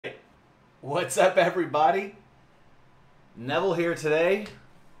What's up, everybody? Neville here today.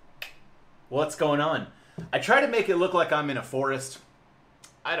 What's going on? I try to make it look like I'm in a forest.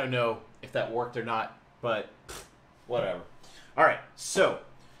 I don't know if that worked or not, but whatever. All right, so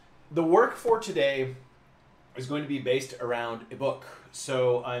the work for today is going to be based around a book.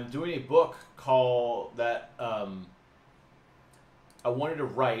 So I'm doing a book called that I wanted to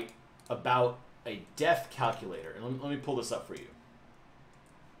write about a death calculator. And let me pull this up for you.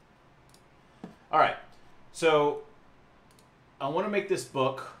 All right, so I want to make this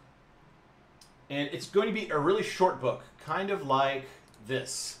book, and it's going to be a really short book, kind of like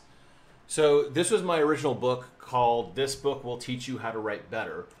this. So this was my original book called This Book Will Teach You How to Write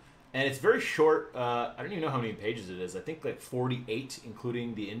Better. And it's very short. I don't even know how many pages it is. I think like 48,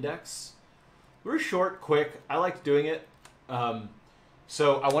 including the index. Very short, quick. I liked doing it.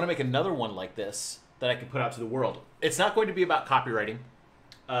 So I want to make another one like this that I can put out to the world. It's not going to be about copywriting.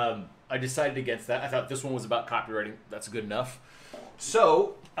 I decided against that. I thought this one was about copywriting. That's good enough.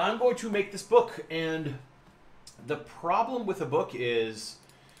 So I'm going to make this book. And the problem with a book is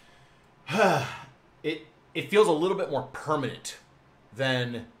it feels a little bit more permanent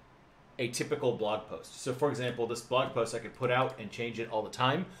than a typical blog post. So for example, this blog post I could put out and change it all the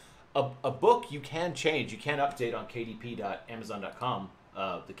time. A book you can change. You can update on kdp.amazon.com,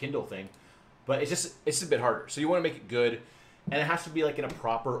 the Kindle thing. But it's a bit harder. So you want to make it good. And it has to be like in a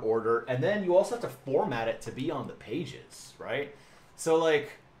proper order. And then you also have to format it to be on the pages, right? So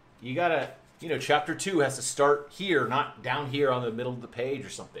like you gotta, chapter 2 has to start here, not down here on the middle of the page or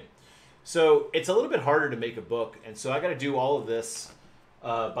something. So it's a little bit harder to make a book. And so I got to do all of this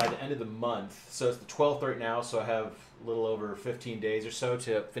by the end of the month. So it's the 12th right now. So I have a little over 15 days or so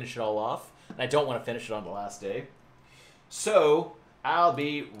to finish it all off. And I don't want to finish it on the last day. So I'll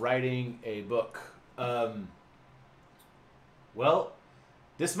be writing a book. Well,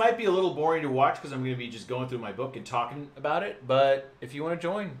 this might be a little boring to watch because I'm going to be just going through my book and talking about it. But if you want to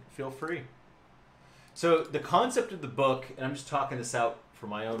join, feel free. So the concept of the book, and I'm just talking this out for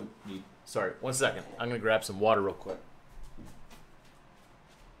my own need. Sorry, one second. I'm going to grab some water real quick.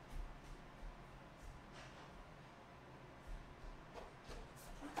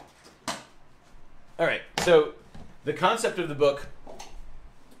 All right, so the concept of the book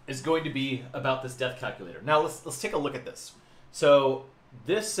is going to be about this death calculator. Now let's take a look at this. So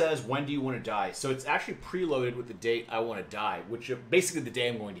this says, when do you want to die? So it's actually preloaded with the date I want to die, which is basically the day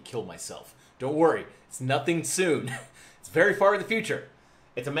I'm going to kill myself. Don't worry, it's nothing soon. It's very far in the future.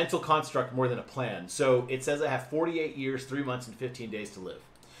 It's a mental construct more than a plan. So it says I have 48 years, 3 months, and 15 days to live.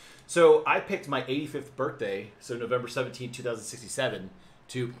 So I picked my 85th birthday, so November 17, 2067,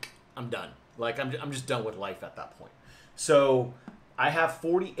 I'm done. Like, I'm just done with life at that point. So I have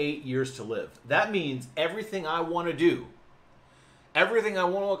 48 years to live. That means everything I want to do, everything I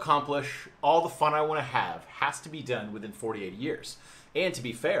want to accomplish, all the fun I want to have has to be done within 48 years. And to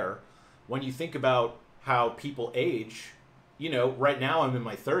be fair, when you think about how people age, right now I'm in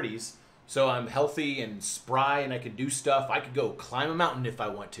my 30s, so I'm healthy and spry and I can do stuff. I could go climb a mountain if I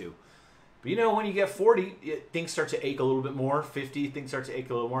want to. But when you get 40, things start to ache a little bit more. 50, things start to ache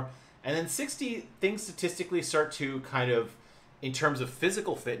a little more. And then 60, things statistically start to kind of, in terms of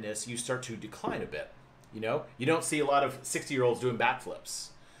physical fitness, you start to decline a bit. You don't see a lot of 60-year-olds doing backflips.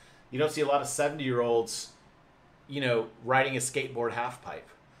 You don't see a lot of 70-year-olds, riding a skateboard half pipe.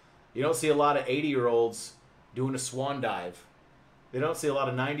 You don't see a lot of 80-year-olds doing a swan dive. They don't see a lot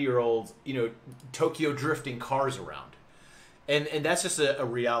of 90-year-olds, Tokyo drifting cars around. And that's just a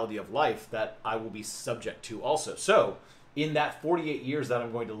reality of life that I will be subject to also. So in that 48 years that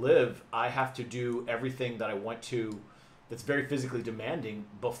I'm going to live, I have to do everything that I want to that's very physically demanding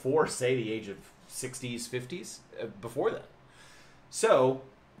before, say, the age of 60s, 50s, before that. So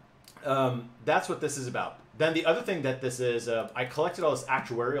that's what this is about. Then the other thing that this is, I collected all this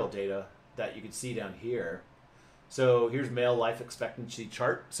actuarial data that you can see down here. So here's male life expectancy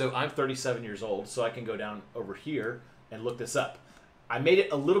chart. So I'm 37 years old, so I can go down over here and look this up. I made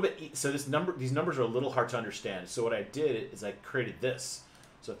it a little bit, so these numbers are a little hard to understand. So what I did is I created this.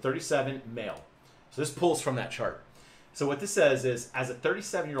 So 37 male. So this pulls from that chart. So what this says is, as a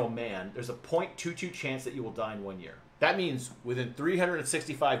 37-year-old man, there's a 0.22 chance that you will die in 1 year. That means within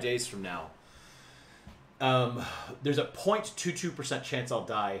 365 days from now, there's a 0.22% chance I'll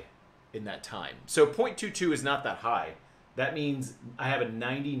die in that time. So 0.22 is not that high. That means I have a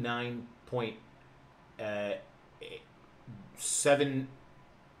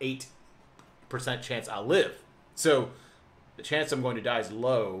 99.78% chance I'll live. So the chance I'm going to die is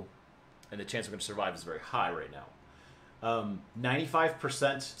low, and the chance I'm going to survive is very high right now.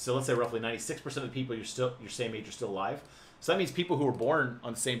 95%, so let's say roughly 96% of the people your same age are still alive. So that means people who were born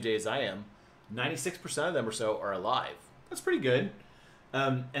on the same day as I am, 96% of them or so are alive. That's pretty good.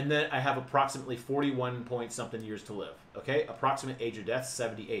 And then I have approximately 41 point something years to live. Okay, approximate age of death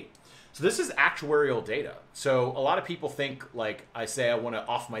 78. So this is actuarial data. So a lot of people think, like I say, I want to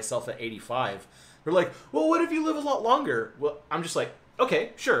off myself at 85. They're like, well, what if you live a lot longer? Well, I'm just like,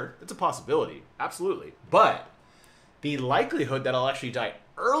 okay, sure, it's a possibility, absolutely. But the likelihood that I'll actually die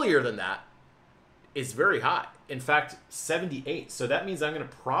earlier than that is very high. In fact, 78. So that means I'm going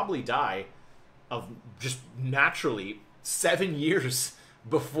to probably die of just naturally 7 years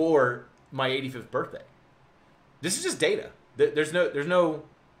before my 85th birthday. This is just data. There's no,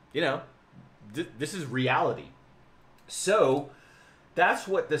 you know, this is reality. So that's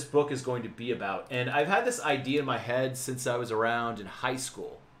what this book is going to be about. And I've had this idea in my head since I was around in high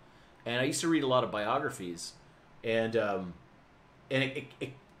school. And I used to read a lot of biographies. And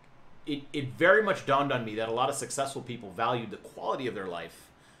it very much dawned on me that a lot of successful people valued the quality of their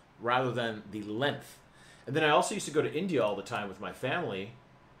life rather than the length. And then I also used to go to India all the time with my family,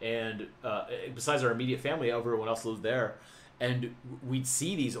 and besides our immediate family, everyone else lived there. And we'd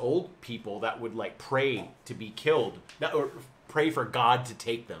see these old people that would like pray to be killed, or pray for God to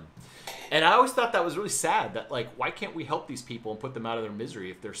take them. And I always thought that was really sad. That like, why can't we help these people and put them out of their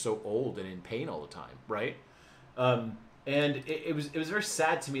misery if they're so old and in pain all the time, right? And it was very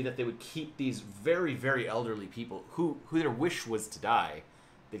sad to me that they would keep these very, very elderly people who their wish was to die.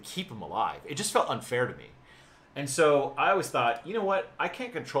 They'd keep them alive. It just felt unfair to me. And so I always thought, you know what? I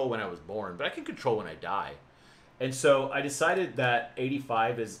can't control when I was born, but I can control when I die. And so I decided that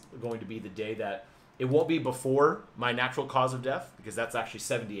 85 is going to be the day that it won't be before my natural cause of death, because that's actually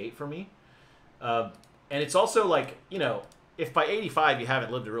 78 for me. And it's also like, you know, if by 85 you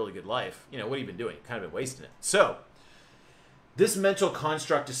haven't lived a really good life, you know, what have you been doing? Kind of been wasting it. So this mental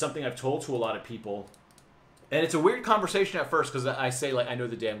construct is something I've told to a lot of people. And it's a weird conversation at first, because I say, like, I know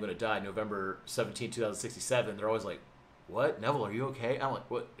the day I'm going to die, November 17, 2067. They're always like, what? Neville, are you okay? I'm like,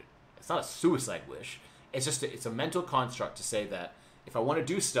 what? It's not a suicide wish. It's just it's a mental construct to say that if I want to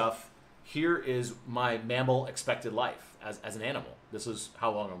do stuff, here is my mammal expected life as an animal. This is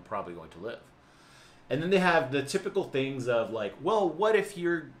how long I'm probably going to live. And then they have the typical things of like, well, what if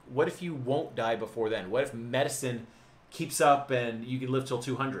you won't die before then? What if medicine keeps up and you can live till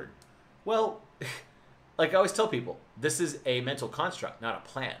 200? Well, like I always tell people, this is a mental construct, not a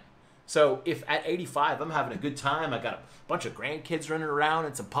plan. So if at 85 I'm having a good time, I got a bunch of grandkids running around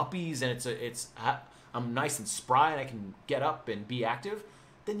and some puppies, and I'm nice and spry and I can get up and be active,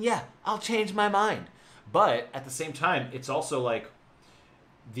 then yeah, I'll change my mind. But at the same time, it's also like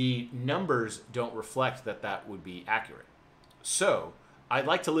the numbers don't reflect that would be accurate. So I'd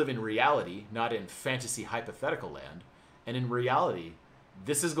like to live in reality, not in fantasy hypothetical land. And in reality,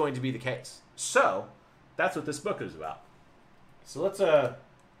 this is going to be the case. So that's what this book is about. So let's, if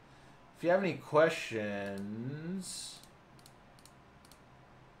you have any questions...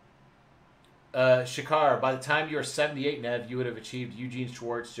 Shakar, by the time you are 78, Nev, you would have achieved Eugene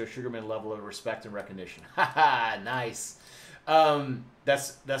Schwartz, Joe Sugarman level of respect and recognition. Haha, nice.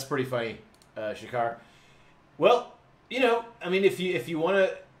 That's pretty funny, Shakar. Well, you know, I mean, if you want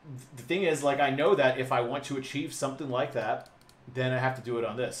to, the thing is, like, I know that if I want to achieve something like that, then I have to do it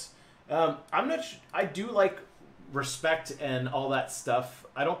on this. I do like respect and all that stuff.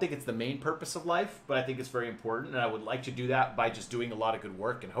 I don't think it's the main purpose of life, but I think it's very important, and I would like to do that by just doing a lot of good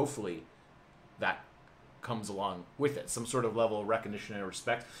work, and hopefully that comes along with it, some sort of level of recognition and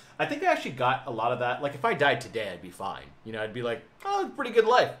respect. I think I actually got a lot of that. Like, if I died today, I'd be fine. You know, I'd be like, oh, pretty good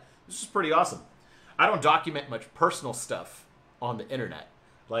life. This is pretty awesome. I don't document much personal stuff on the internet.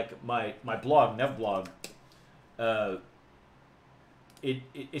 Like my blog, Nevblog,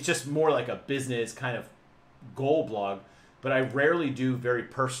 it's just more like a business kind of goal blog, but I rarely do very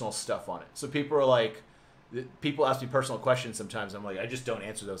personal stuff on it. So people ask me personal questions sometimes. I'm like, I just don't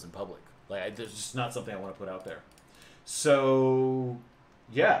answer those in public. Like, it's just not something I want to put out there. So,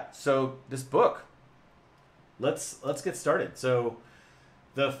 yeah. So this book, let's get started. So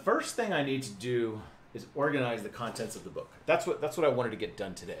the first thing I need to do is organize the contents of the book. That's what I wanted to get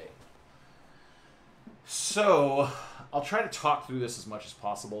done today. So I'll try to talk through this as much as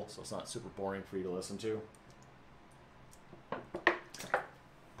possible, so it's not super boring for you to listen to.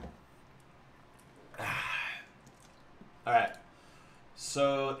 All right.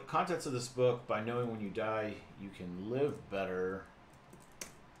 So the contents of this book: by knowing when you die, you can live better.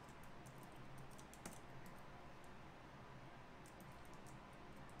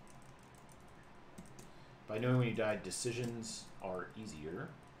 By knowing when you die, decisions are easier.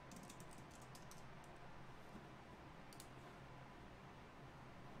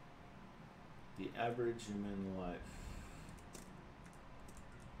 The average human life.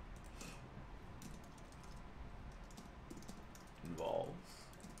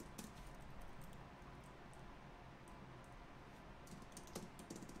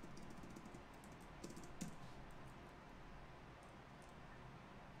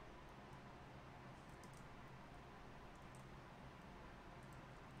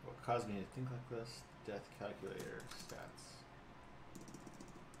 caused me to think like this? Death calculator stats.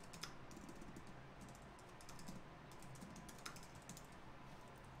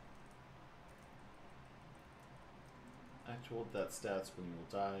 Actual death stats when you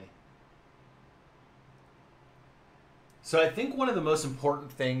will die. So I think one of the most important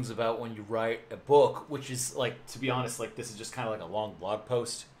things about when you write a book, which is like, to be honest, like this is just kind of like a long blog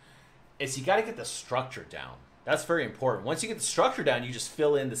post, is you got to get the structure down. That's very important. Once you get the structure down, you just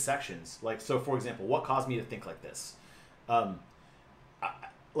fill in the sections. Like, so for example, what caused me to think like this? I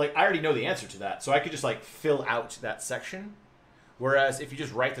already know the answer to that, so I could just like fill out that section. Whereas if you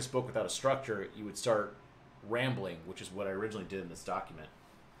just write this book without a structure, you would start rambling, which is what I originally did in this document.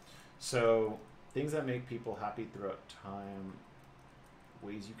 So things that make people happy throughout time,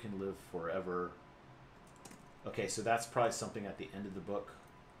 ways you can live forever. Okay, so that's probably something at the end of the book.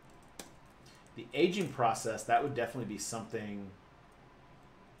 The aging process, that would definitely be something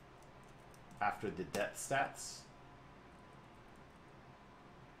after the death stats.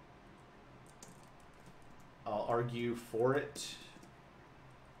 I'll argue for it.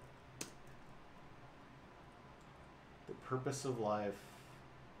 The purpose of life.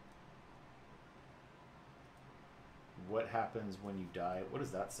 What happens when you die? What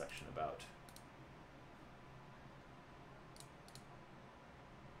is that section about?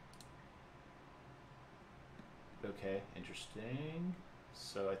 Okay, interesting.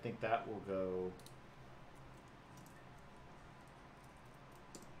 So I think that will go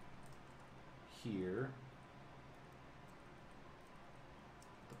here.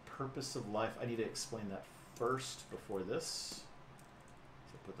 The purpose of life. I need to explain that first before this.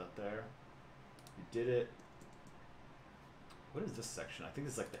 So put that there. You did it. What is this section? I think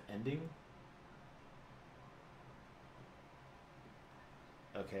it's like the ending.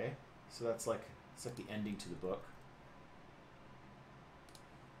 Okay, so that's like, it's like the ending to the book.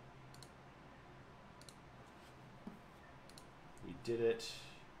 We did it.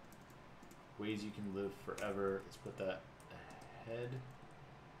 Ways you can live forever. Let's put that ahead.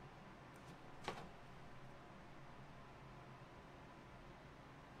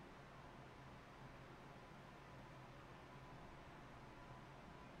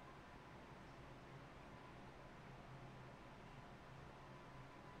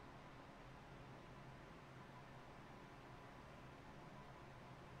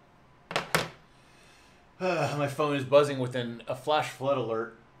 My phone is buzzing with a flash flood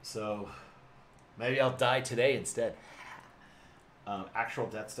alert, so maybe I'll die today instead. Actual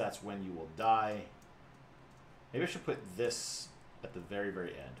death stats when you will die. Maybe I should put this at the very,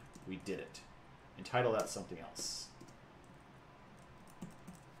 very end. We did it. Entitle that something else.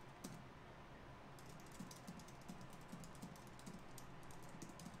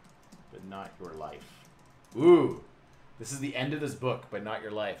 But not your life. Ooh, this is the end of this book, but not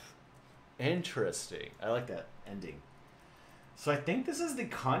your life. Interesting. I like that ending. So I think this is the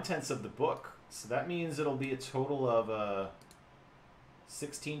contents of the book. So that means it'll be a total of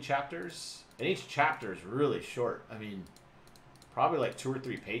 16 chapters. And each chapter is really short. I mean, probably like 2 or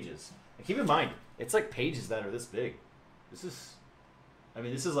 3 pages. And keep in mind, it's like pages that are this big. This is, I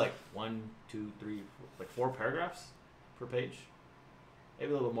mean, this is like 1, 2, 3, 4, like 4 paragraphs per page.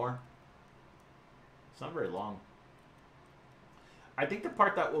 Maybe a little more. It's not very long. I think the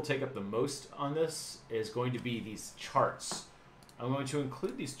part that will take up the most on this is going to be these charts. I'm going to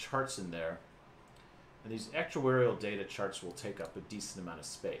include these charts in there. And these actuarial data charts will take up a decent amount of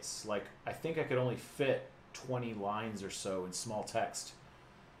space. Like, I think I could only fit 20 lines or so in small text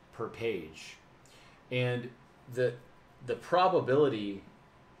per page. And the probability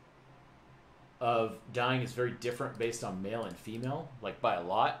of dying is very different based on male and female, like by a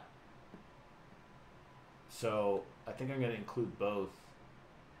lot. So I think I'm going to include both.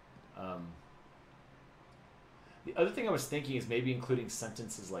 The other thing I was thinking is maybe including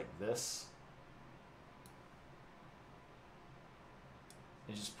sentences like this.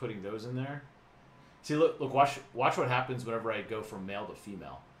 And just putting those in there. See, look, watch what happens whenever I go from male to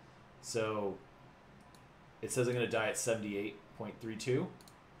female. So it says I'm going to die at 78.32.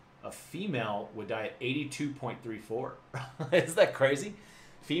 A female would die at 82.34. Isn't that crazy?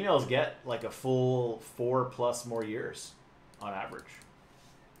 Females get like a full 4+ more years on average,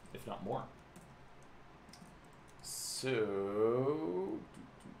 if not more. So,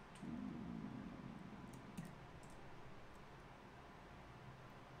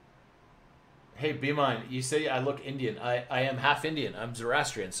 hey, be mine. You say I look Indian. I am half Indian. I'm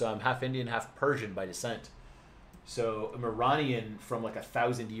Zoroastrian, so I'm half Indian, half Persian by descent. So I'm Iranian from like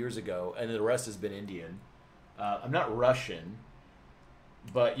 1,000 years ago, and the rest has been Indian. I'm not Russian.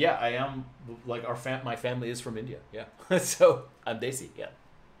 But yeah, I am, like, my family is from India, yeah. So I'm Desi, yeah.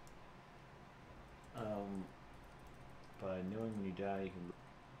 By knowing when you die, you can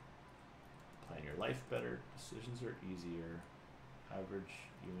plan your life better. Decisions are easier. Average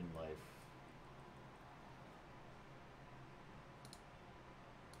human life.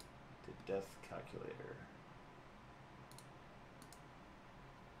 The death calculator.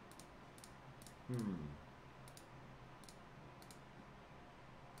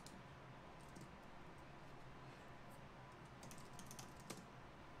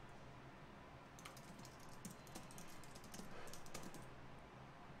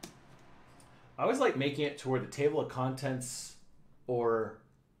 I always like making it to where the table of contents or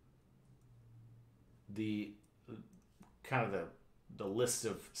the kind of the list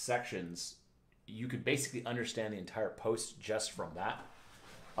of sections, you could basically understand the entire post just from that.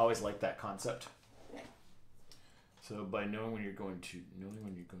 I always like that concept. So by knowing when you're going to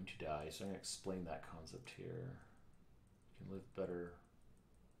die, so I'm going to explain that concept here. You can live better.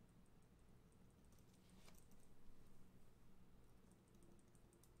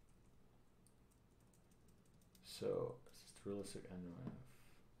 So it's realistic end of life.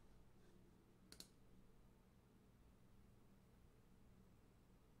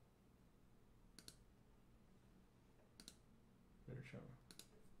 Better show.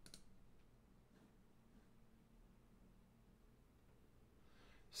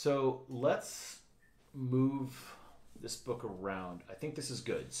 So let's move this book around. I think this is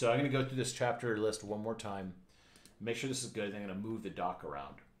good. So I'm going to go through this chapter list one more time. Make sure this is good. I'm going to move the dock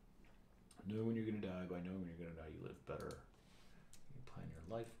around. Know when you're going to die. By knowing when you're going to die, you live better. You plan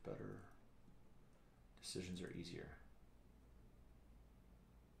your life better. Decisions are easier.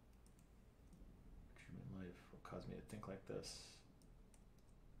 Human life will cause me to think like this.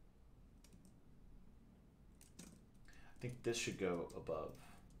 I think this should go above.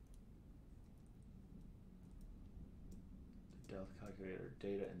 The death calculator,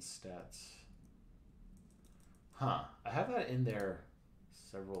 data and stats. Huh. I have that in there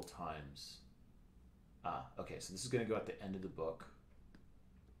several times. Okay, so this is going to go at the end of the book.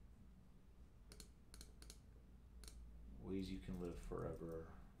 Ways you can live forever.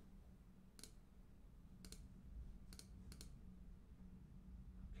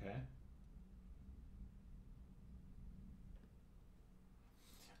 Okay.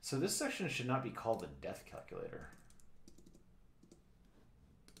 So this section should not be called the death calculator.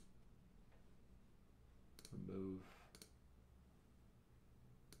 Remove.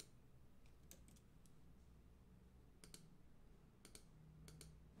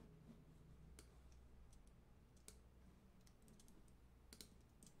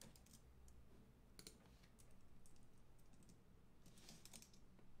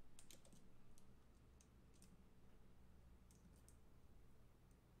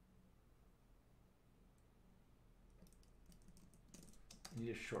 I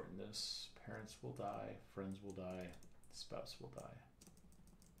need to shorten this. Parents will die, friends will die, spouse will die.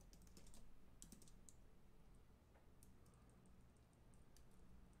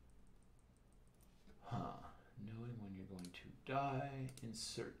 Knowing when you're going to die,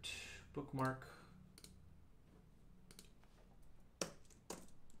 insert bookmark.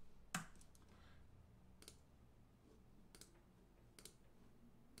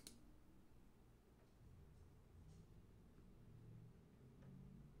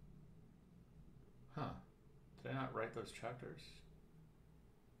 Did I not write those chapters?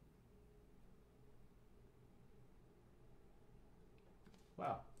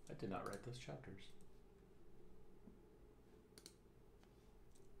 Wow, I did not write those chapters.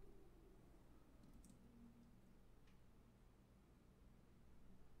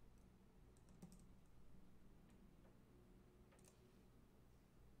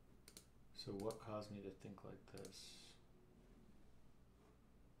 So what caused me to think like this?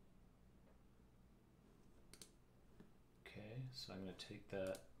 Okay, so I'm going to take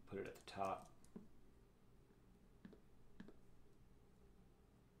that, put it at the top.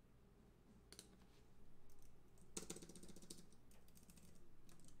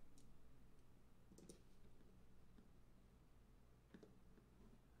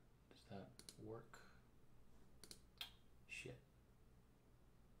 Does that work? Shit.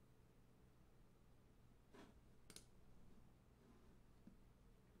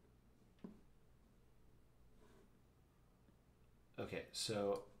 Okay,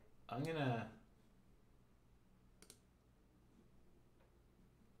 so I'm gonna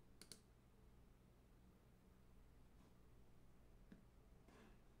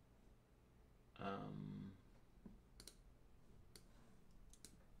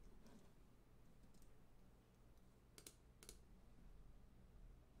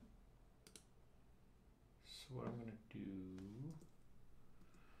so what I'm gonna do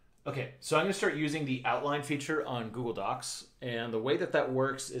Okay, so I'm going to start using the outline feature on Google Docs, and the way that that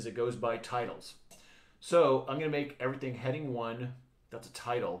works is it goes by titles. So I'm going to make everything heading 1, that's a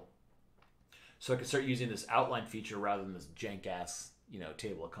title, so I can start using this outline feature rather than this jank-ass,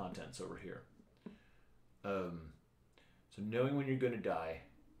 table of contents over here. So knowing when you're going to die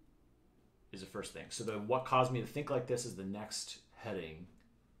is the first thing. So the what caused me to think like this is the next heading.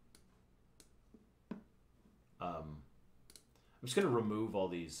 I'm just going to remove all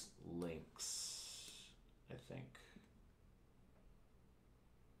these links, I think,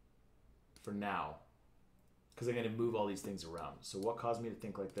 for now, because I'm going to move all these things around. So what caused me to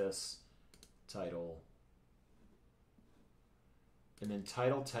think like this? Title. And then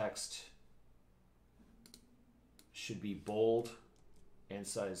title text should be bold and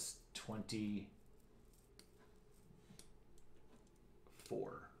size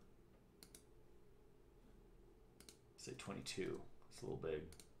 24. Say 22. It's a little big.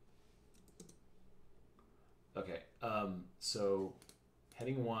 Okay, so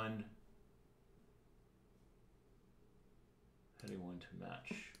heading 1 to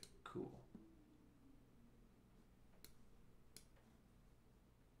match. Cool.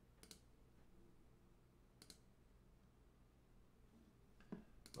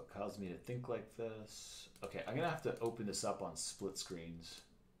 What caused me to think like this? Okay, I'm gonna have to open this up on split screens.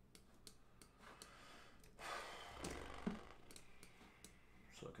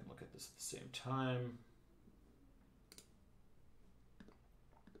 So I can look at this at the same time.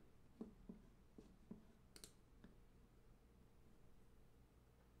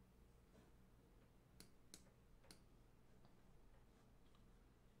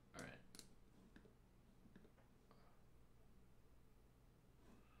 All right.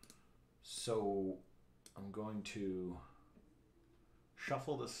 So I'm going to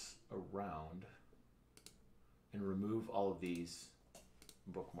shuffle this around and remove all of these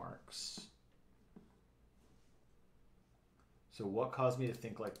bookmarks. So what caused me to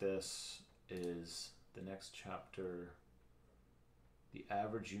think like this is the next chapter. The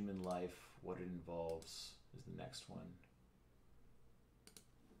average human life, what it involves, is the next one.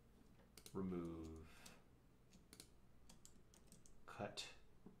 Remove. Cut.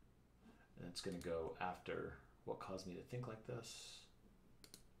 And it's going to go after what caused me to think like this.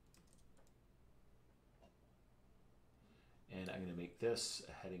 And I'm going to make this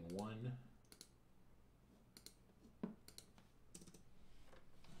a heading 1.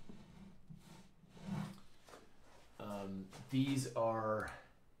 These are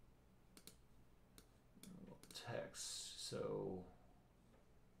text, so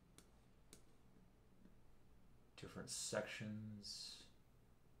different sections.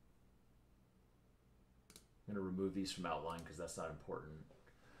 I'm going to remove these from outline because that's not important.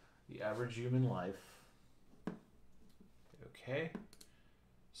 The average human life. Okay,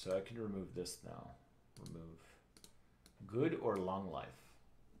 so I can remove this now. Remove good or long life.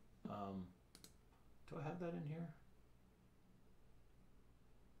 Do I have that in here?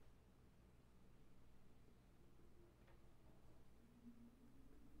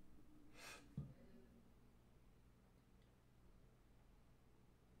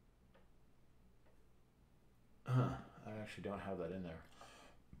 I actually don't have that in there.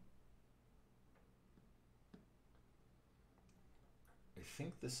 I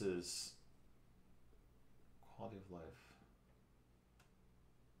think this is quality of life.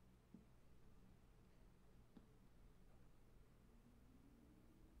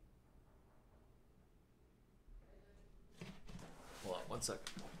 Hold on, 1 second.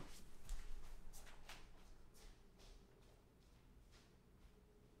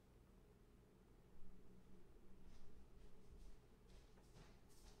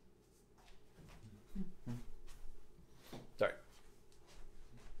 Sorry.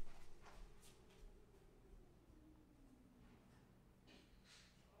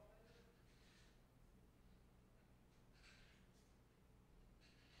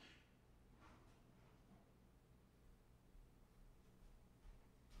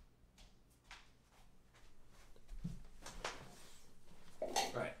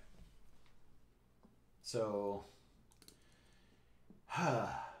 Right. So, I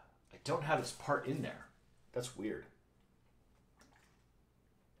don't have this part in there. That's weird.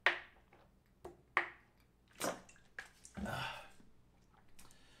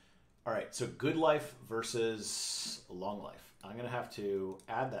 All right, so good life versus long life. I'm going to have to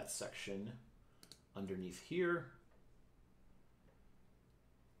add that section underneath here.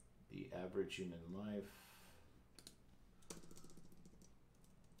 The average human life.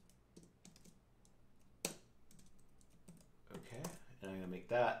 Okay, and I'm going to make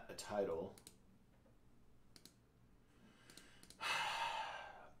that a title.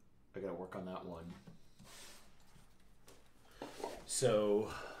 I gotta work on that one. So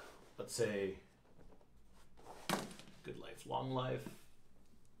let's say good life, long life.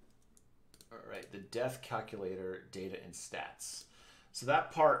 All right, the death calculator, data and stats. So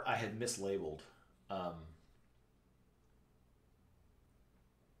that part I had mislabeled. The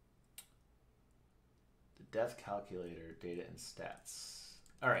death calculator, data and stats.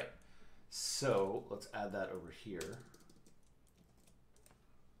 All right, so let's add that over here.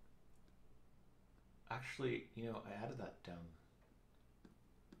 Actually, you know, I added that down.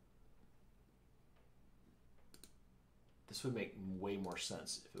 This would make way more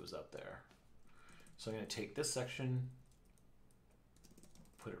sense if it was up there. So I'm going to take this section,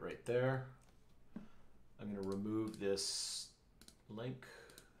 put it right there. I'm going to remove this link,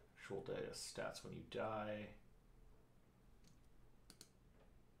 actual data stats when you die.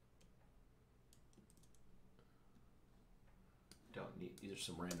 Don't need, these are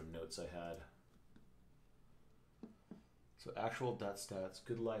some random notes I had. So actual death stats,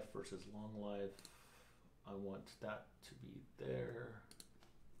 good life versus long life. I want that to be there.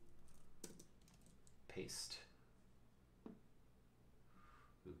 Paste.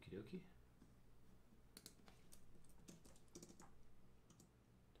 Okie dokie.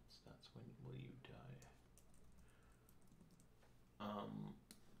 That's when will you die?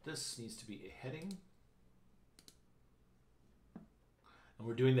 This needs to be a heading. And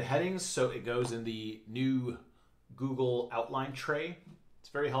we're doing the headings so it goes in the new Google outline tray. It's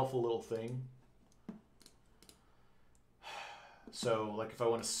a very helpful little thing. So like if I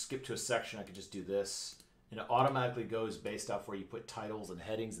want to skip to a section, I could just do this. And it automatically goes based off where you put titles and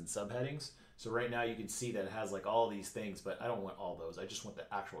headings and subheadings. So right now you can see that it has like all these things, but I don't want all those. I just want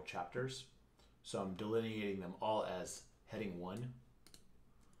the actual chapters. So I'm delineating them all as heading 1.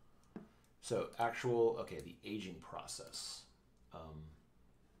 So actual, okay, the aging process.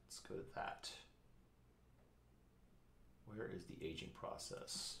 Let's go to that. Where is the aging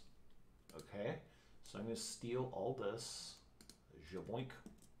process? Okay, so I'm going to steal all this. Jaboink,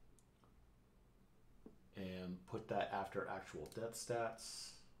 and put that after actual death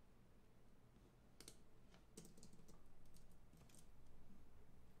stats.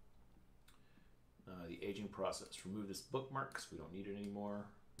 The aging process. Remove this bookmark because we don't need it anymore.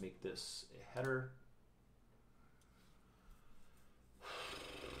 Make this a header.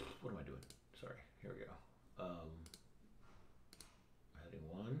 What am I doing? Sorry. Here we go. Heading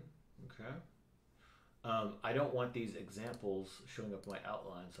 1. Okay. I don't want these examples showing up in my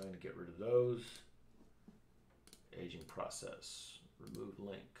outline, so I'm going to get rid of those. Aging process. Remove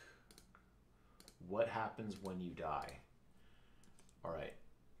link. What happens when you die? All right.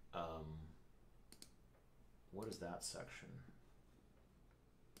 What is that section?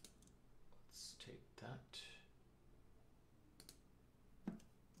 Let's take that.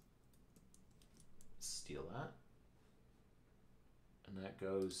 Steal that. And that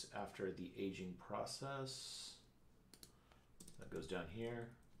goes after the aging process. That goes down here.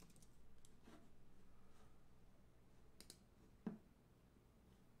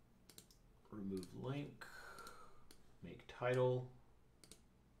 Remove link. Make title.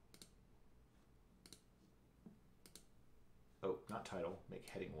 Oh, not title. Make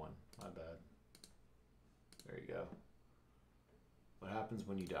heading 1. My bad. There you go. What happens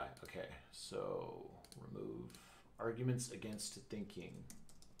when you die? Okay, so remove arguments against thinking.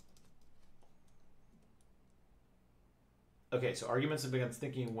 Okay, so arguments against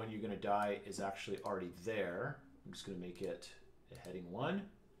thinking when you're going to die is actually already there. I'm just going to make it a heading 1.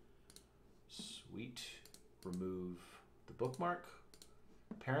 Sweet. Remove the bookmark.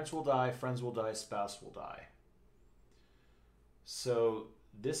 Parents will die, friends will die, spouse will die. So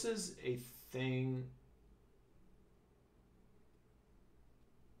this is a thing.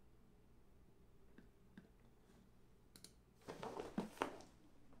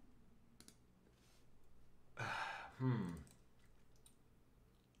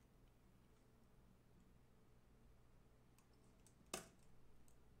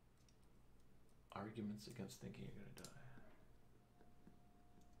 Arguments against thinking you're going to die.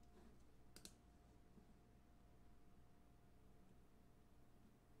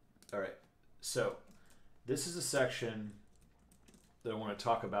 All right, so this is a section that I want to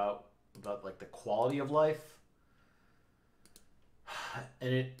talk about like the quality of life.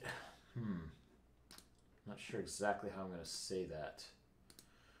 And it, I'm not sure exactly how I'm going to say that.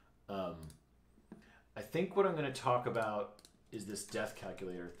 I think what I'm going to talk about is this death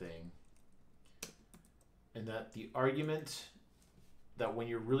calculator thing. And that the argument that when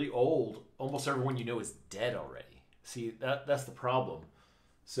you're really old, almost everyone you know is dead already. See, that's the problem.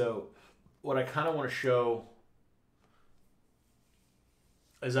 So what I kind of want to show,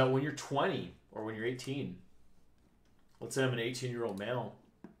 is that when you're 20 or when you're 18, let's say I'm an 18-year-old male,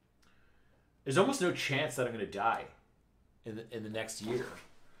 there's almost no chance that I'm going to die in the next year.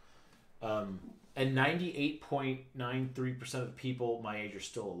 And 98.93% of the people my age are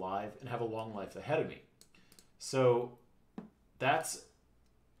still alive and have a long life ahead of me. So that's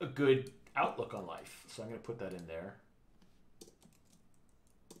a good outlook on life. So I'm going to put that in there.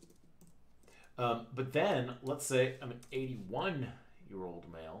 But then, let's say I'm an 81-year-old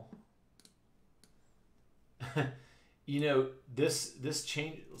male. You know, this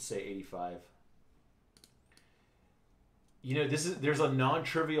change, let's say 85. You know, there's a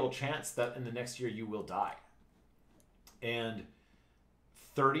non-trivial chance that in the next year you will die. And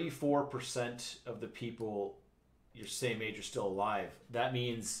 34% of the people your same age are still alive. That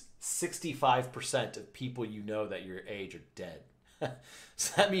means 65% of people you know that your age are dead.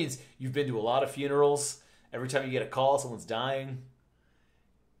 So that means you've been to a lot of funerals. Every time you get a call, someone's dying.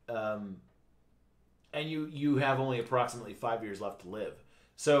 And you have only approximately 5 years left to live.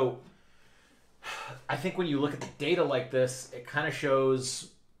 So I think when you look at the data like this, it kind of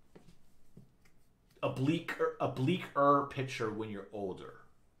shows a bleaker picture when you're older.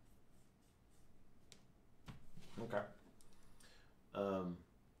 Okay.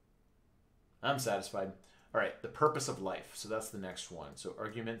 I'm satisfied. All right, the purpose of life. So that's the next one. So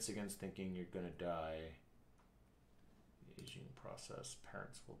arguments against thinking you're going to die. The aging process.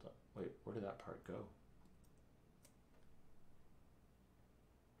 Parents will die. Wait, where did that part go?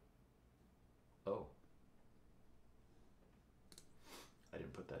 Oh. I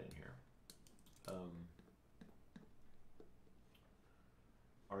didn't put that in here.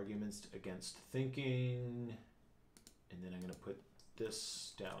 Arguments against thinking. And then I'm going to put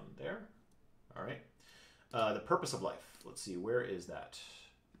this down there. All right. The purpose of life. Let's see, where is that?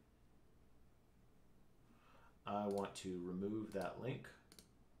 I want to remove that link.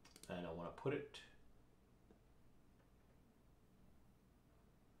 And I want to put it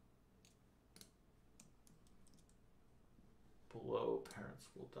below parents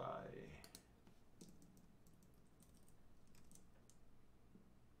will die.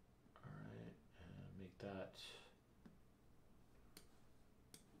 All right, and make that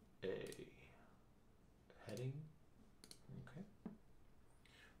a heading. Okay.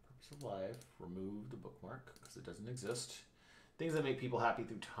 Purpose of life. Remove the bookmark because it doesn't exist. Things that make people happy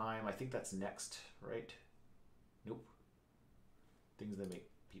through time. I think that's next, right? Nope. Things that make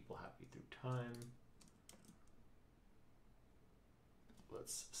people happy through time.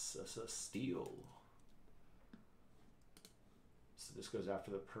 Let's steal. So this goes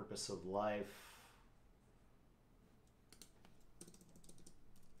after the purpose of life.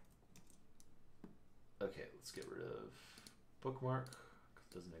 Okay, let's get rid of bookmark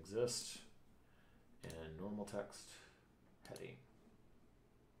because it doesn't exist. And normal text heading.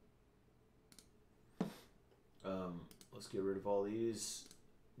 Let's get rid of all these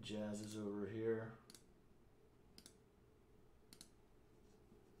jazzes over here.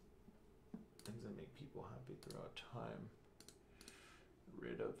 Things that make people happy throughout time.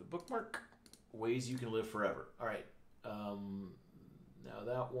 Rid of the bookmark. Ways you can live forever. All right. Now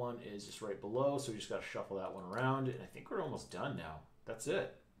that one is just right below, so we just got to shuffle that one around. And I think we're almost done now. That's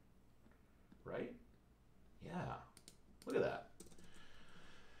it. Right? Yeah. Look at that.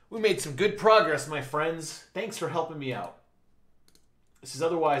 We made some good progress, my friends. Thanks for helping me out. This is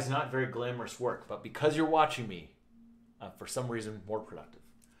otherwise not very glamorous work, but because you're watching me, for some reason, more productive.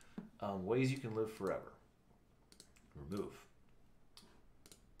 Ways you can live forever. Remove.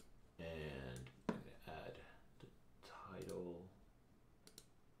 And I'm going to add the title,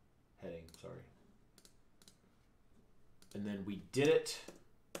 heading, sorry. And then we did it.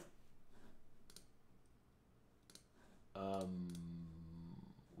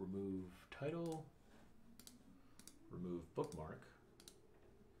 Remove title, remove bookmark,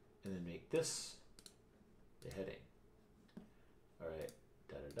 and then make this the heading. All right.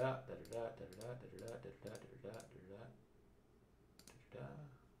 Da da da da da da da da da da da da da da da.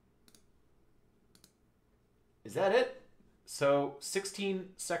 Is that it? So 16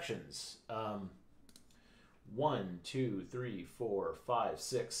 sections. 1, 2, 3, 4, 5,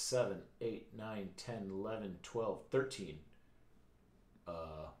 6, 7, 8, 9, 10, 11, 12, 13.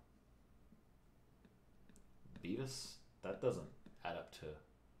 Beavis? That doesn't add up to...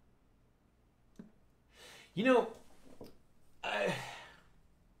 You know, I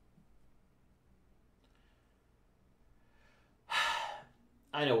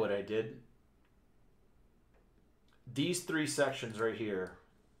know what I did. These 3 sections right here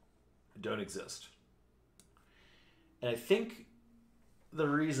don't exist. And I think the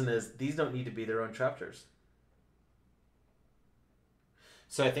reason is these don't need to be their own chapters.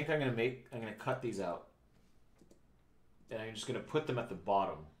 So I think I'm gonna cut these out, and I'm just gonna put them at the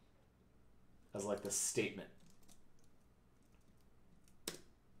bottom as like the statement,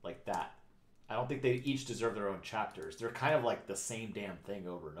 like that. I don't think they each deserve their own chapters. They're kind of like the same damn thing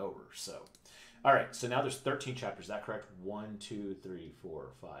over and over. So, all right. So now there's 13 chapters. Is that correct? 1, 2, 3,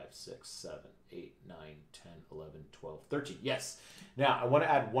 4, 5, 6, 7, 8, 9, 10, 11, 12, 13. Yes. Now I want to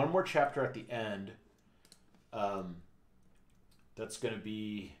add one more chapter at the end. That's going to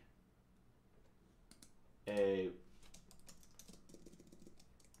be a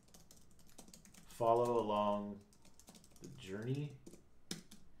follow along the journey.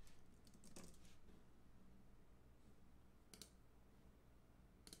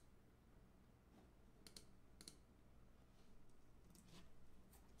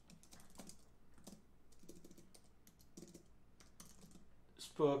 This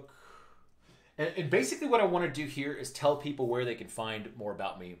book. And basically what I want to do here is tell people where they can find more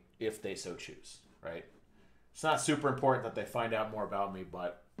about me if they so choose, right? It's not super important that they find out more about me,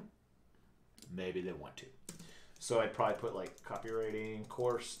 but maybe they want to. So I'd probably put like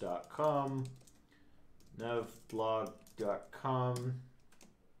copywritingcourse.com, nevblog.com,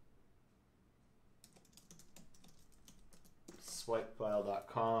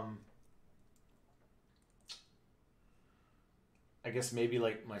 swipefile.com. I guess maybe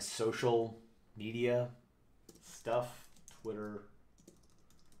like my social media stuff,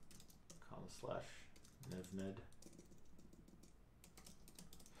 Twitter.com/nevned.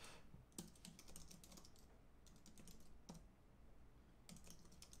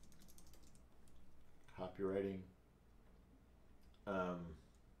 Copywriting.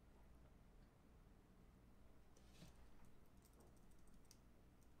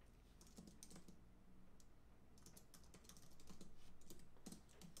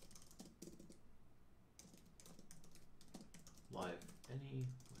 Live any way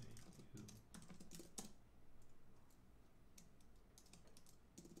you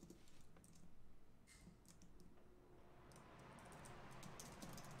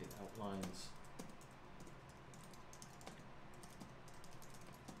it outlines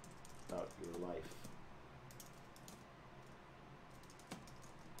about your life.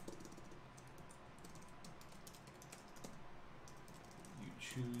 You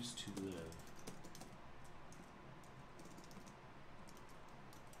choose to live.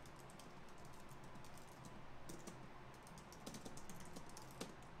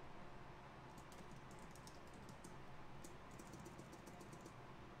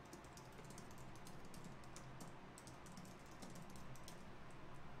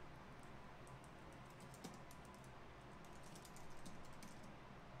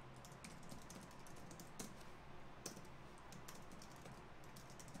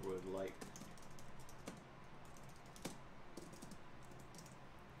 Would like.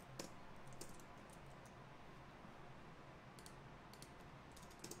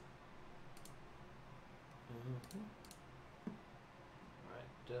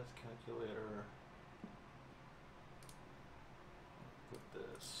 Alright, death calculator. Put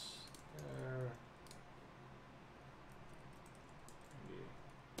this there. Maybe.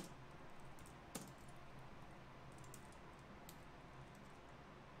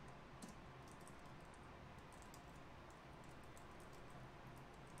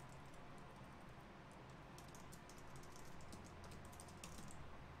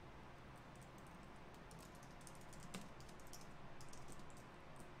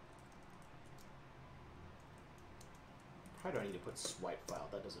 Probably don't need to put swipe file.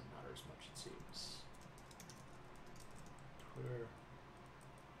 That doesn't matter as much, it seems. Twitter.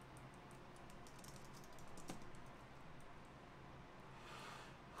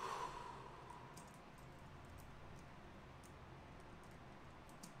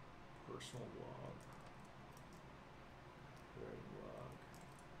 Personal log. Writing log.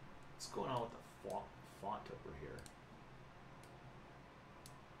 What's going on with the font over here?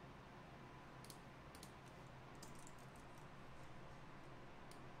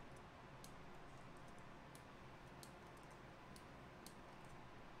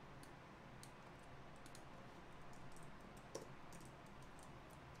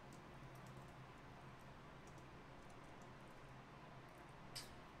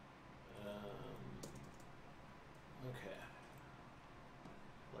 Okay.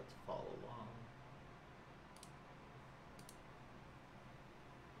 Let's follow along.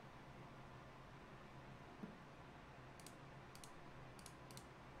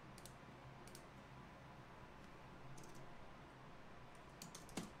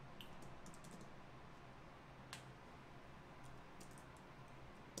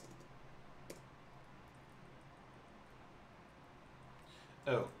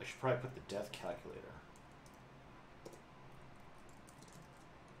 Oh, I should probably put the death calculator.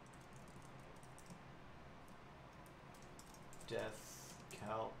 Death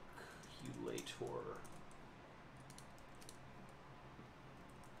calculator.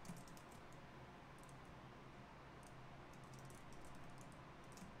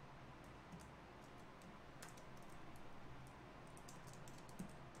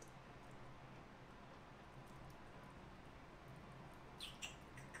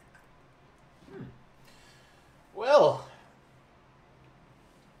 Well,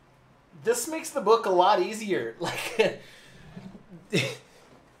 this makes the book a lot easier. Like,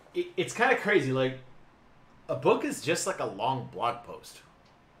 it's kind of crazy. Like, a book is just like a long blog post.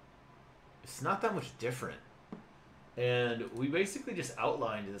 It's not that much different. And we basically just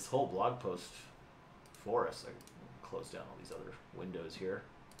outlined this whole blog post for us. I can close down all these other windows here.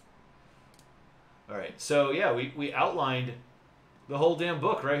 All right, so yeah, we outlined the whole damn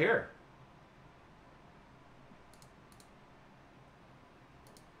book right here.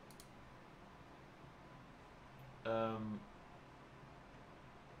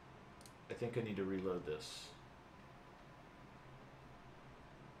 I think I need to reload this.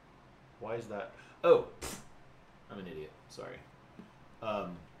 Why is that? Oh, I'm an idiot. Sorry. I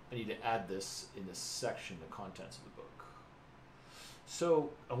need to add this in this section, the contents of the book.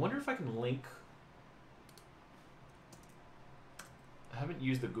 So I wonder if I can link. I haven't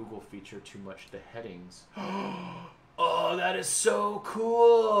used the Google feature too much. The headings. Oh, that is so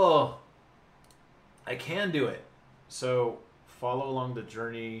cool. I can do it. So follow along the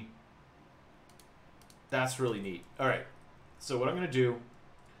journey. That's really neat. All right. So what I'm going to do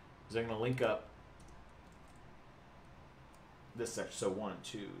is I'm going to link up this section. So 1,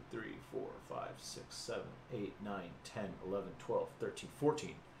 2, 3, 4, 5, 6, 7, 8, 9, 10, 11, 12, 13,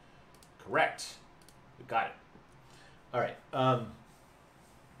 14. Correct. We got it. All right.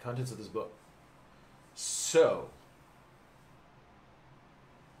 Contents of this book. So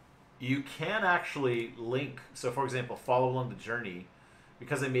you can actually link. So for example, follow along the journey.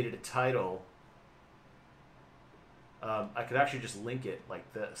 Because I made it a title, I could actually just link it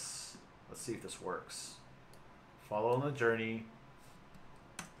like this. Let's see if this works. Follow on the journey.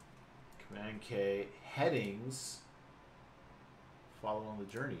 Command K. Headings. Follow on the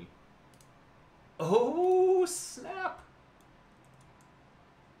journey. Oh, snap.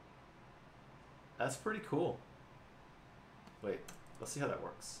 That's pretty cool. Wait, let's see how that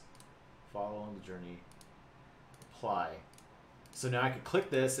works. Follow on the journey. Apply. So now I could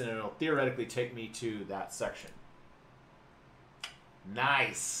click this and it'll theoretically take me to that section.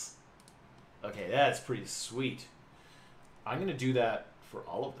 Nice. Okay, that's pretty sweet. I'm going to do that for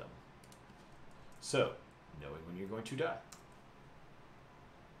all of them. So, knowing when you're going to die.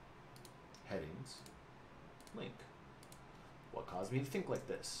 Headings. Link. What caused me to think like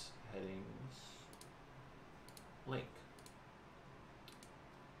this? Headings. Link.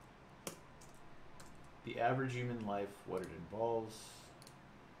 The average human life, what it involves.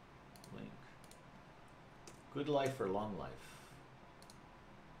 Link. Good life or long life?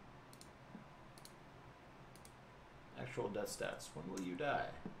 Actual death stats. When will you die?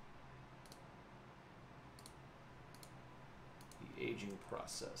 The aging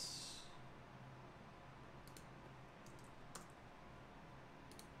process.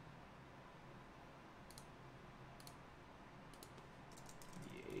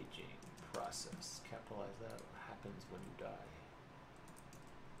 The aging process. Capitalize that. What happens when you die?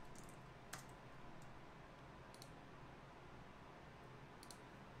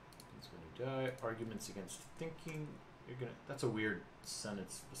 Happens when you die. Arguments against thinking. You're gonna. That's a weird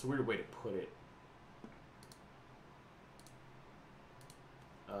sentence. It's a weird way to put it.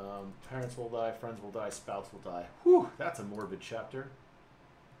 Parents will die, friends will die, spouse will die. Whew, that's a morbid chapter.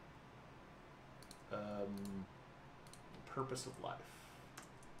 The purpose of life.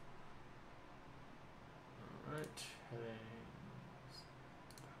 Alright, headings.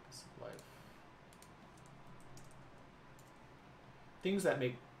 Purpose of life. Things that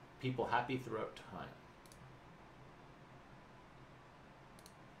make people happy throughout time.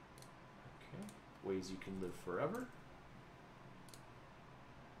 Okay, ways you can live forever.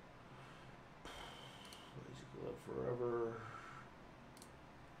 Live forever,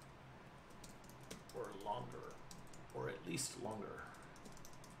 or longer, or at least longer.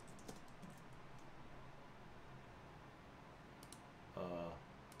 Let's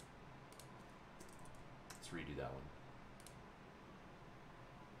redo that one.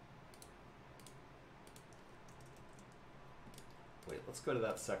 Wait, let's go to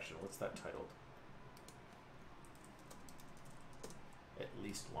that section. What's that titled? At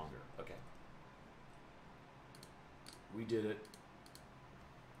least longer. Okay. We did it.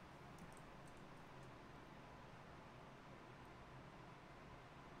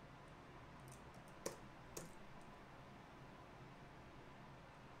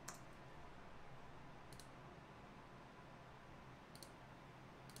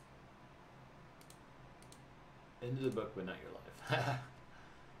 into the book, but not your life.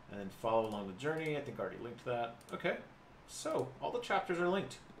 And then follow along the journey. I think I already linked that. Okay. So, all the chapters are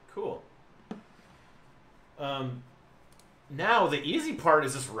linked. Cool. Now, the easy part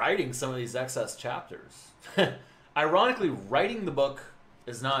is just writing some of these excess chapters. Ironically, writing the book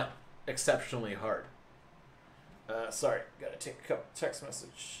is not exceptionally hard. Sorry, gotta take a text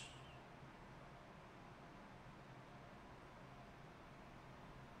message.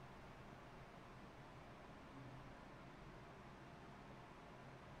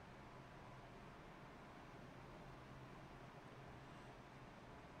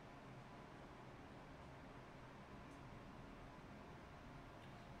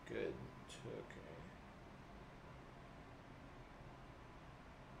 Good. Okay.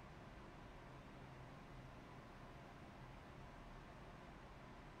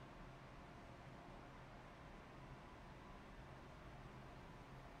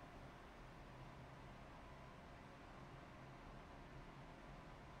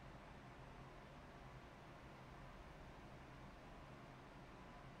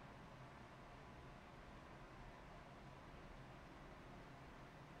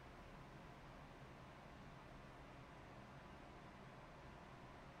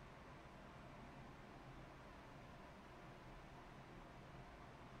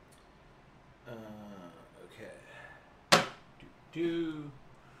 Okay.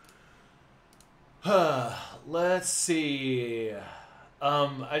 Let's see.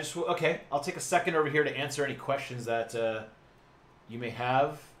 Okay. I'll take a second over here to answer any questions that you may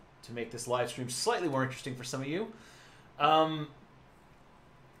have to make this live stream slightly more interesting for some of you.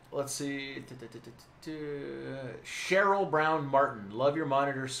 Let's see. Cheryl Brown Martin, love your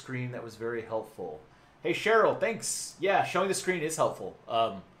monitor screen. That was very helpful. Hey Cheryl, thanks. Yeah, showing the screen is helpful.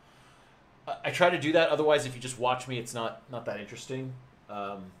 I try to do that. Otherwise, if you just watch me, it's not that interesting.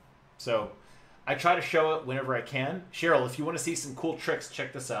 So I try to show it whenever I can. Cheryl, if you want to see some cool tricks,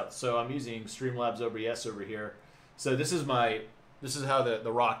 check this out. So I'm using Streamlabs OBS over here. So this is how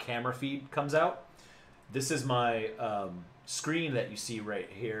the raw camera feed comes out. This is my screen that you see right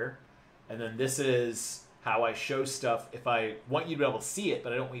here. And then this is how I show stuff if I want you to be able to see it,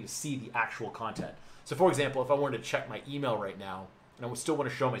 but I don't want you to see the actual content. So for example, if I wanted to check my email right now, and I still want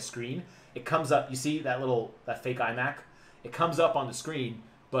to show my screen, it comes up. You see that fake iMac? It comes up on the screen,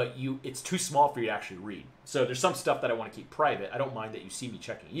 but it's too small for you to actually read. So there's some stuff that I want to keep private. I don't mind that you see me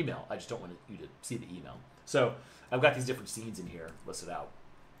checking email. I just don't want you to see the email. So I've got these different scenes in here listed out.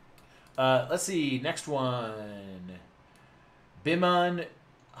 Let's see. Next one. Biman.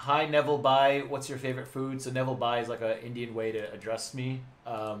 Hi, Neville Bai. What's your favorite food? So Neville Bai is like an Indian way to address me.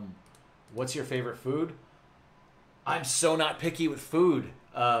 What's your favorite food? I'm so not picky with food,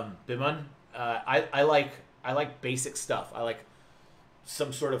 Biman. I like basic stuff. I like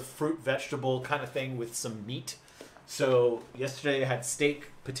some sort of fruit, vegetable kind of thing with some meat. So yesterday I had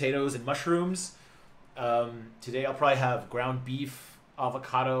steak, potatoes, and mushrooms. Today I'll probably have ground beef,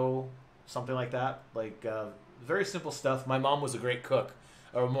 avocado, something like that. Like very simple stuff. My mom was a great cook.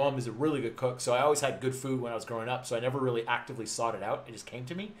 Or my mom is a really good cook, so I always had good food when I was growing up. So I never really actively sought it out. It just came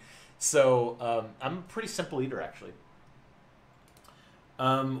to me. So I'm a pretty simple eater, actually.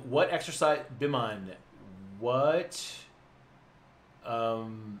 What exercise, Biman? What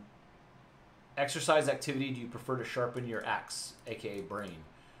exercise activity do you prefer to sharpen your axe, aka brain?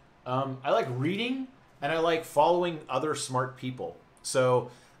 I like reading, and I like following other smart people. So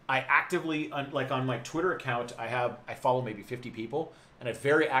I actively, like on my Twitter account, I follow maybe 50 people, and I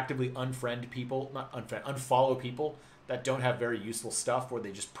very actively unfollow people that don't have very useful stuff, or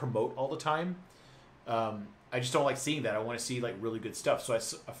they just promote all the time. I just don't like seeing that. I want to see like really good stuff. So I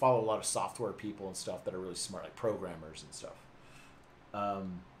follow a lot of software people and stuff that are really smart, like programmers and stuff.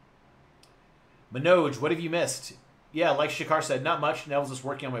 Manoj, what have you missed? Yeah, like Shikar said, not much. Neville's just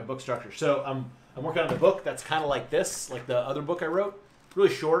working on my book structure. So I'm working on the book that's kind of like this, like the other book I wrote.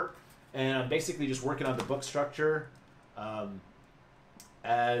 Really short, and I'm basically just working on the book structure,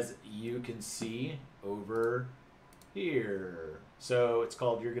 as you can see over here. So it's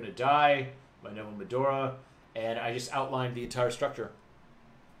called You're Gonna Die by Neville Medora, and I just outlined the entire structure.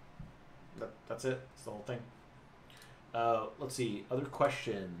 That's it. That's the whole thing. Let's see. Other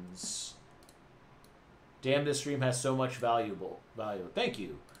questions? Damn, this stream has so much value. Thank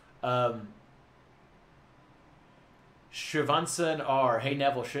you. Shivansan R. Hey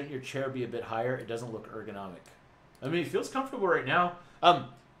Neville, shouldn't your chair be a bit higher? It doesn't look ergonomic. I mean, it feels comfortable right now.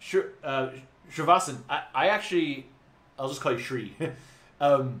 Shivasan, I actually, I'll just call you Shri.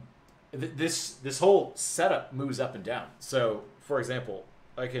 This whole setup moves up and down. So, for example,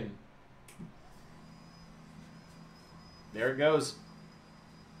 I can. There it goes.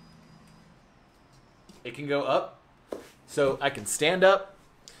 It can go up So I can stand up,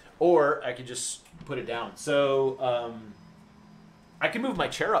 or I can just put it down. So I can move my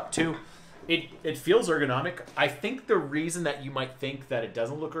chair up too. It feels ergonomic. I think the reason that you might think that it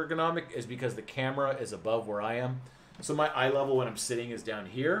doesn't look ergonomic is because the camera is above where I am. So my eye level when I'm sitting is down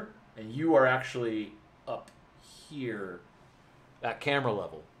here, and you are actually up here at camera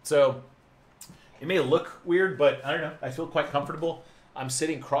level. So it may look weird, but I don't know. I feel quite comfortable. I'm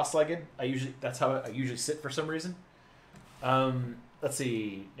sitting cross-legged. That's how I usually sit for some reason. Let's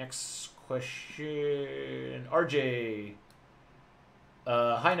see. Next question. RJ.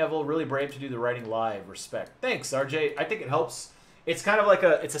 Hi Neville, really brave to do the writing live. Respect. Thanks, RJ. I think it helps. It's kind of like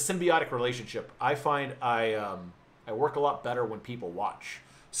it's a symbiotic relationship. I find I work a lot better when people watch.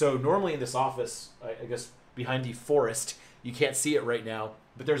 So normally in this office, I guess behind the forest, you can't see it right now,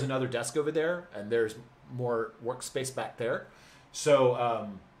 but there's another desk over there, and there's more workspace back there. So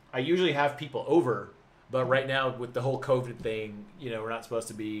I usually have people over, but right now with the whole COVID thing, we're not supposed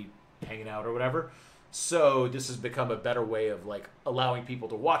to be hanging out or whatever. So this has become a better way of like allowing people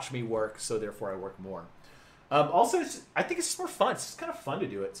to watch me work, so therefore I work more. Also, I think it's just more fun. It's just kind of fun to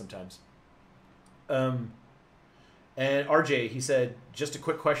do it sometimes. And RJ, he said, just a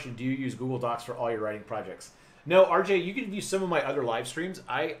quick question. Do you use Google Docs for all your writing projects? No, RJ, you can use some of my other live streams.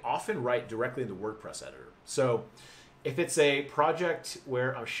 I often write directly in the WordPress editor. So if it's a project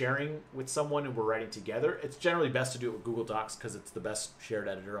where I'm sharing with someone and we're writing together, it's generally best to do it with Google Docs because it's the best shared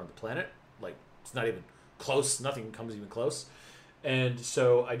editor on the planet. Like, it's not even close. Nothing comes even close. And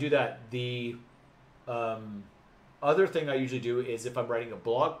so I do that. The other thing I usually do is if I'm writing a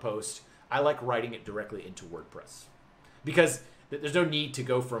blog post, I like writing it directly into WordPress. Because there's no need to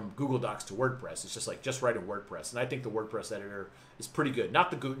go from Google Docs to WordPress. It's just like, just write in WordPress. And I think the WordPress editor is pretty good. Not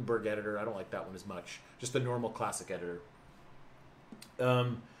the Gutenberg editor. I don't like that one as much. Just the normal classic editor.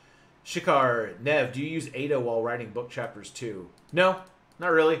 Shikar, Nev, do you use Ada while writing book chapters too? No, not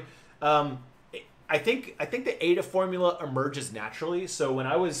really. I think the Ada formula emerges naturally. So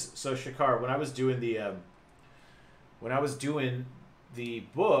Shikar, when I was doing the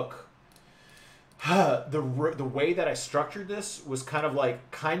book, the way that I structured this was kind of like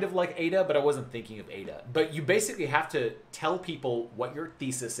Ada, but I wasn't thinking of Ada. But you basically have to tell people what your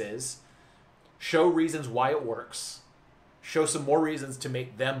thesis is, show reasons why it works, show some more reasons to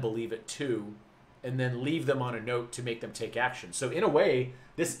make them believe it too, and then leave them on a note to make them take action. So in a way,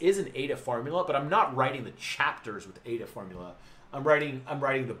 this is an Ada formula, but I'm not writing the chapters with Ada formula. I'm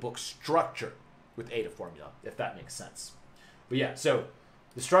writing the book structure with Ada formula, if that makes sense. But yeah, so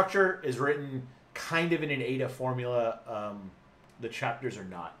the structure is written kind of in an Ada formula. The chapters are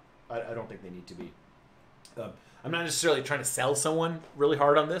not. I don't think they need to be. I'm not necessarily trying to sell someone really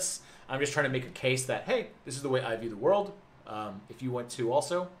hard on this. I'm just trying to make a case that, hey, this is the way I view the world. If you want to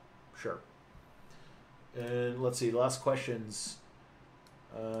also, sure. And let's see, the last questions.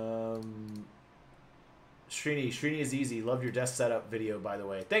 Srini is easy. Loved your desk setup video, by the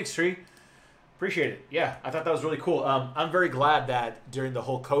way. Thanks, Sri. Appreciate it. Yeah, I thought that was really cool. I'm very glad that during the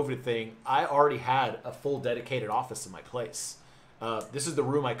whole COVID thing, I already had a full dedicated office in my place. This is the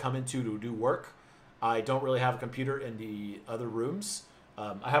room I come into to do work. I don't really have a computer in the other rooms.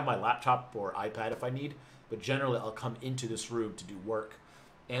 I have my laptop or iPad if I need, but generally I'll come into this room to do work.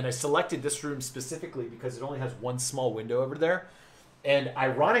 And I selected this room specifically because it only has one small window over there. And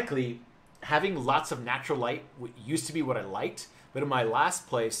ironically, having lots of natural light used to be what I liked. But in my last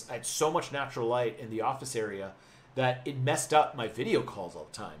place, I had so much natural light in the office area that it messed up my video calls all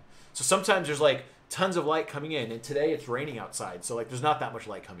the time. So sometimes there's like tons of light coming in, and today it's raining outside, so like there's not that much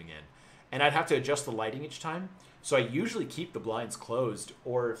light coming in. And I'd have to adjust the lighting each time. So I usually keep the blinds closed,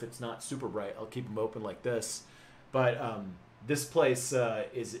 or if it's not super bright, I'll keep them open like this. But this place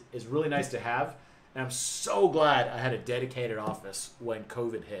is really nice to have, and I'm so glad I had a dedicated office when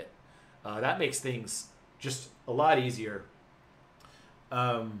COVID hit. That makes things just a lot easier.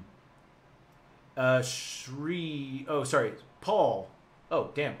 Paul.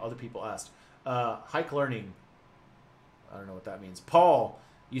 Oh, damn, other people asked. Hike Learning. I don't know what that means. Paul,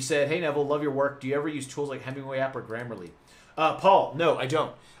 you said, hey, Neville, love your work. Do you ever use tools like Hemingway app or Grammarly? Paul, no, I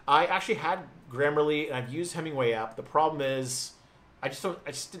don't. I actually had Grammarly, and I've used Hemingway app. The problem is I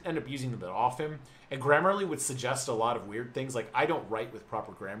just didn't end up using them that often. And Grammarly would suggest a lot of weird things. Like, I don't write with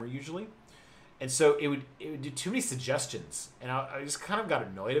proper grammar usually. And so it would do too many suggestions, and I just kind of got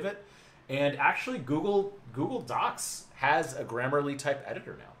annoyed of it. And actually, Google Docs has a Grammarly type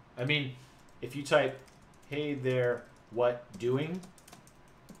editor now. I mean, if you type, "Hey there, what doing?"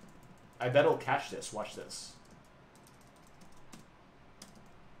 I bet it'll catch this. Watch this.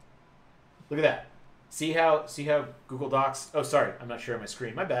 Look at that. See how Google Docs? Oh, sorry, I'm not sharing my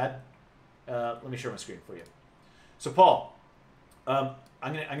screen. My bad. Let me share my screen for you. So Paul, I'm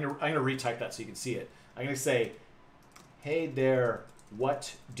gonna retype that so you can see it. I'm gonna say, hey there,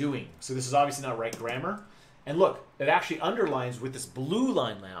 what doing? So this is obviously not right grammar. And look, it actually underlines with this blue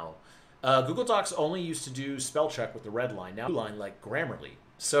line now. Google Docs only used to do spell check with the red line. Now blue line like Grammarly.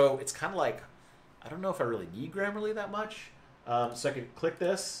 So it's kind of like, I don't know if I really need Grammarly that much. So I could click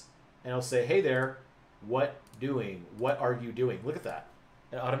this and it'll say, hey there, what doing? What are you doing? Look at that.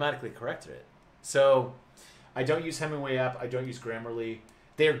 It automatically corrected it. So I don't use Hemingway app. I don't use Grammarly.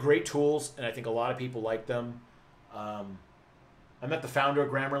 They are great tools, and I think a lot of people like them. I met the founder of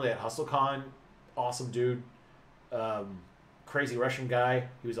Grammarly at HustleCon. Awesome dude. Crazy Russian guy.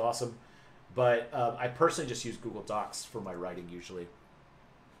 He was awesome. But I personally just use Google Docs for my writing usually.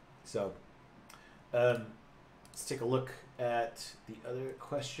 So let's take a look at the other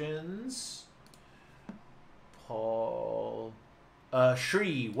questions. Paul.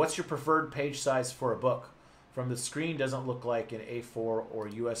 Shri, what's your preferred page size for a book? From the screen, doesn't look like an A4 or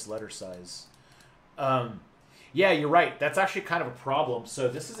US letter size. Yeah, you're right. That's actually kind of a problem. So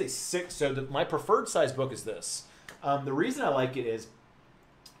this is a 6. So my preferred size book is this. The reason I like it is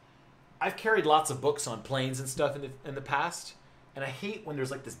I've carried lots of books on planes and stuff in the past, and I hate when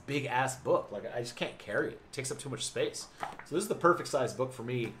there's like this big ass book. Like I just can't carry it. It takes up too much space. So this is the perfect size book for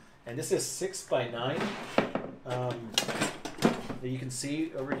me, and this is 6 by 9. That you can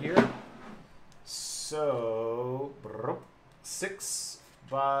see over here. So 6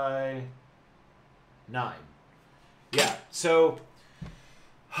 by 9. Yeah. So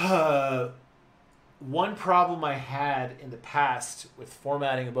one problem I had in the past with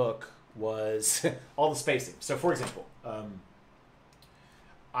formatting a book was all the spacing. So for example,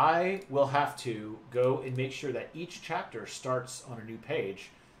 I will have to go and make sure that each chapter starts on a new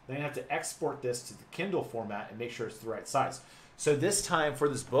page. Then I have to export this to the Kindle format and make sure it's the right size. So this time for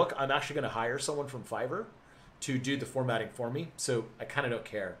this book, I'm actually going to hire someone from Fiverr to do the formatting for me. So I kind of don't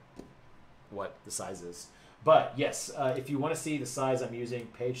care what the size is. But yes, if you want to see the size I'm using,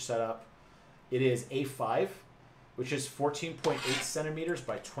 page setup, it is A5, which is 14.8 centimeters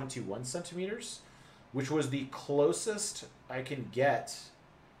by 21 centimeters, which was the closest I can get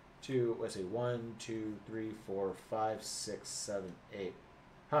to, let's see, 1, 2, 3, 4, 5, 6, 7, 8.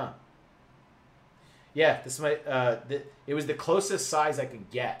 Huh. Yeah, this is my. It was the closest size I could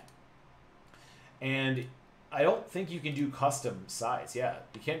get, and I don't think you can do custom size. Yeah,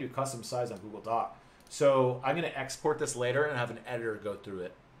 you can't do custom size on Google Doc. So I'm gonna export this later and have an editor go through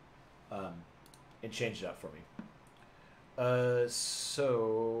it, and change it up for me.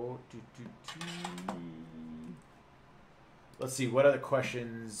 Let's see what other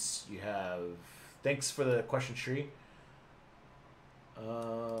questions you have. Thanks for the question, Shri.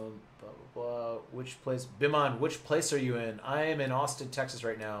 Blah, blah, blah. Which place? Biman, which place are you in? I am in Austin, Texas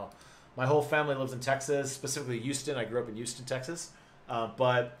right now. My whole family lives in Texas, specifically Houston. I grew up in Houston, Texas.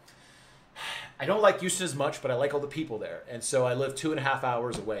 But I don't like Houston as much, but I like all the people there. And so I live 2.5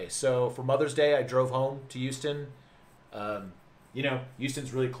 hours away. So for Mother's Day, I drove home to Houston.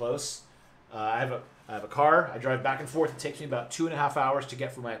 Houston's really close. I have a car. I drive back and forth. It takes me about 2.5 hours to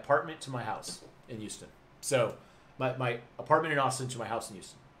get from my apartment to my house in Houston. So my apartment in Austin to my house in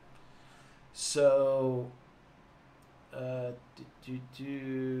Houston. So, good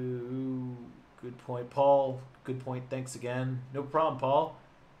point, Paul. Good point. Thanks again. No problem, Paul.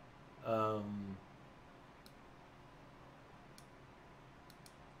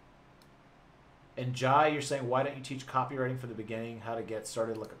 And Jai, you're saying, why don't you teach copywriting from the beginning? How to get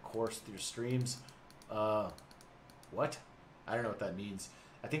started like a course through your streams? What? I don't know what that means.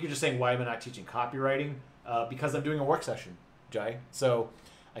 I think you're just saying, why am I not teaching copywriting? Because I'm doing a work session, Jai. So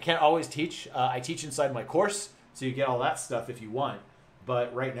I can't always teach. I teach inside my course, so you get all that stuff if you want.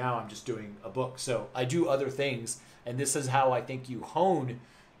 But right now I'm just doing a book. So I do other things, and this is how I think you hone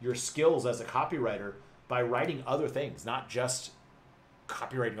your skills as a copywriter, by writing other things, not just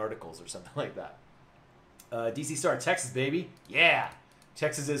copywriting articles or something like that. DC Star, Texas, baby. Yeah.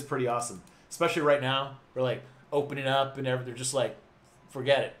 Texas is pretty awesome. Especially right now. We're like opening up and they're just like,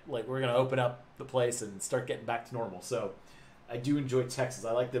 forget it. Like we're going to open up the place and start getting back to normal. So I do enjoy Texas.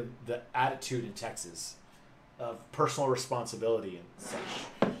 I like the attitude in Texas of personal responsibility and such.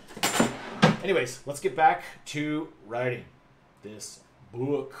 Anyways, let's get back to writing this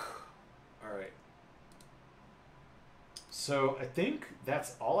book. All right. So I think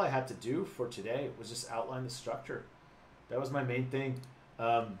that's all I had to do for today, was just outline the structure. That was my main thing.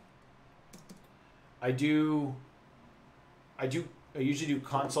 I usually do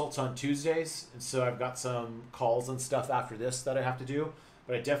consults on Tuesdays, and so I've got some calls and stuff after this that I have to do.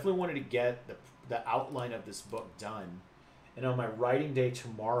 But I definitely wanted to get the outline of this book done. And on my writing day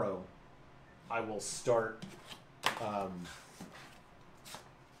tomorrow, I will start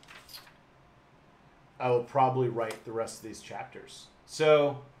I will probably write the rest of these chapters.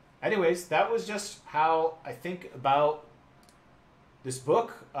 So, anyways, that was just how I think about this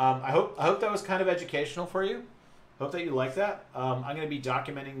book. I hope that was kind of educational for you. Hope that you like that. I'm going to be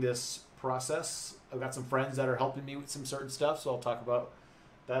documenting this process. I've got some friends that are helping me with some certain stuff, so I'll talk about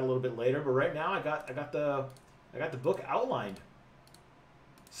that a little bit later. But right now, I got the book outlined.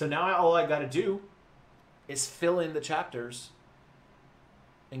 So now all I got to do is fill in the chapters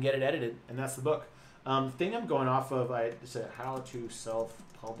and get it edited, and that's the book. The thing I'm going off of, I said how to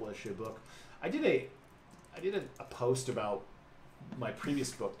self-publish a book. I did a post about my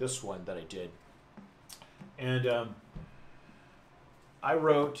previous book, this one that I did, and I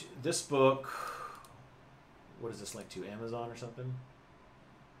wrote this book. What is this link to? Amazon or something?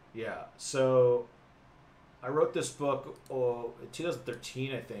 Yeah. So I wrote this book in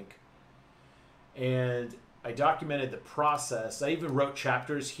 2013, I think, and I documented the process. I even wrote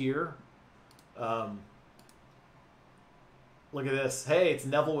chapters here. Look at this. Hey, it's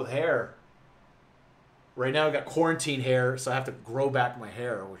Neville with hair. Right now I got quarantine hair, so I have to grow back my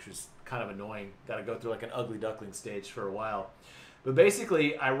hair, which is kind of annoying. Got to go through like an ugly duckling stage for a while. But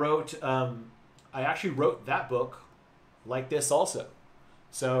basically, I actually wrote that book like this also.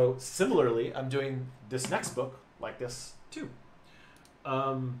 So similarly, I'm doing this next book like this too.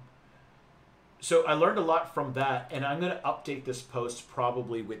 So I learned a lot from that, and I'm going to update this post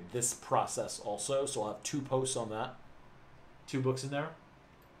probably with this process also. So I'll have 2 posts on that, 2 books in there.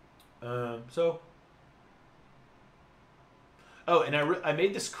 Oh, and I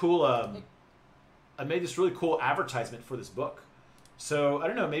made this cool. I made this really cool advertisement for this book. So I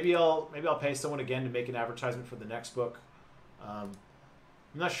don't know. Maybe I'll pay someone again to make an advertisement for the next book. I'm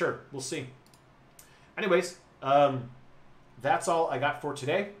not sure. We'll see. Anyways, that's all I got for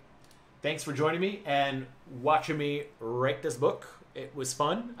today. Thanks for joining me and watching me write this book. It was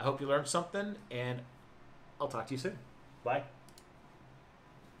fun. I hope you learned something, and I'll talk to you soon. Bye.